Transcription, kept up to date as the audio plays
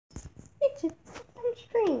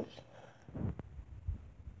screens.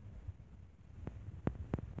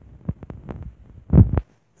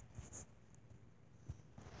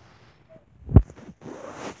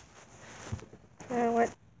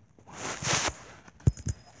 What?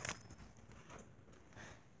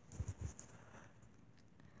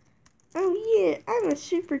 Oh yeah, I'm a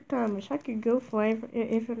super Thomas. I could go fly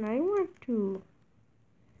if I want to.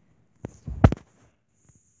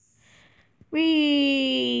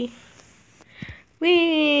 Wee!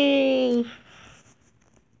 Wee!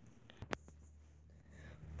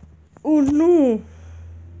 Oh no!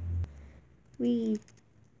 Wee!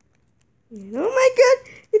 Oh my God!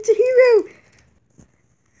 It's a hero!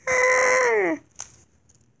 Ah!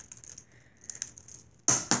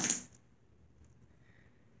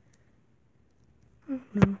 Oh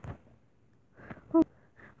no! Oh,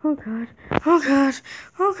 oh God! Oh God!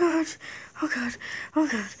 Oh God! Oh God! Oh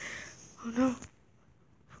God! Oh no!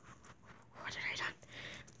 What did I do?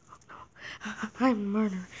 Oh no! I'm a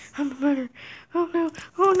murderer! I'm a murderer! Oh no!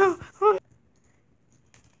 Oh no! Oh no!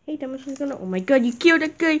 Hey, Thomas, what's going on? Oh my God! You killed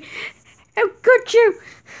that guy! How could you?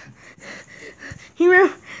 Hiro!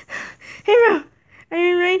 Hiro! Are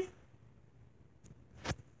you right?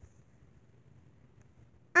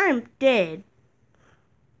 I'm dead.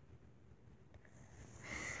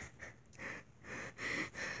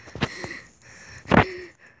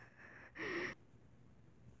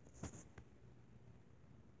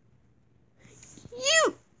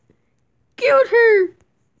 You killed her!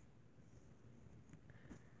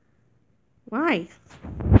 Why?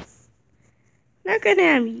 Look at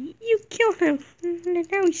him! You killed him!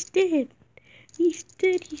 Now he's dead. He's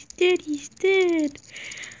dead, he's dead, he's dead.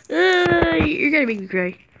 You're gonna make me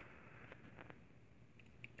cry.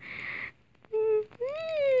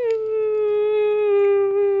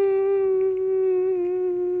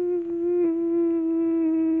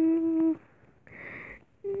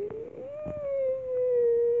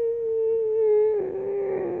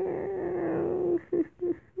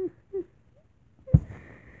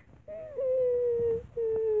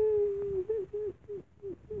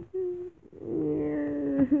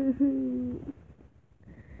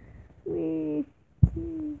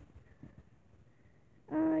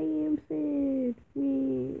 I am sad.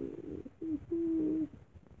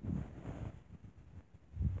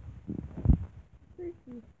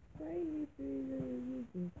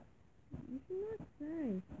 You should not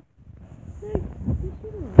cry. Look, you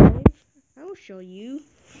should lie. I will show you.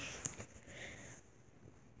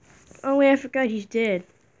 Oh wait, I forgot he's dead.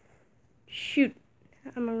 Shoot,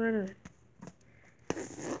 I'm a runner.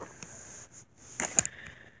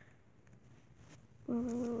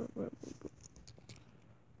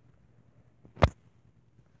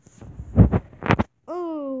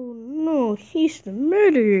 Oh no, he's the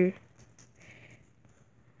murderer.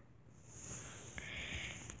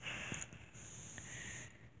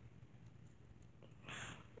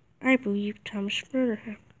 I believe Thomas murdered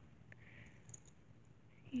him.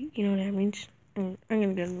 You know what that means? I'm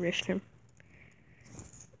gonna go arrest him.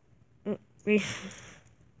 Wait.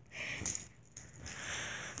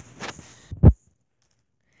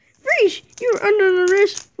 Freeze! You're under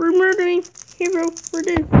arrest for murdering Hiro for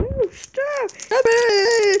this. No, stop! Stop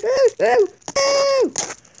it! Oh.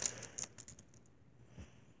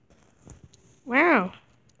 Wow.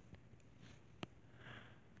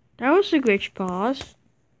 That was a glitch pause.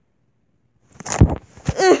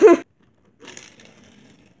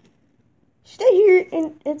 Stay here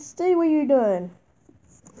and stay where you're done.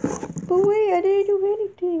 But wait, I didn't do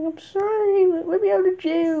anything. I'm sorry. Let me out of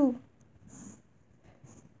jail.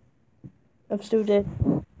 I'm still dead.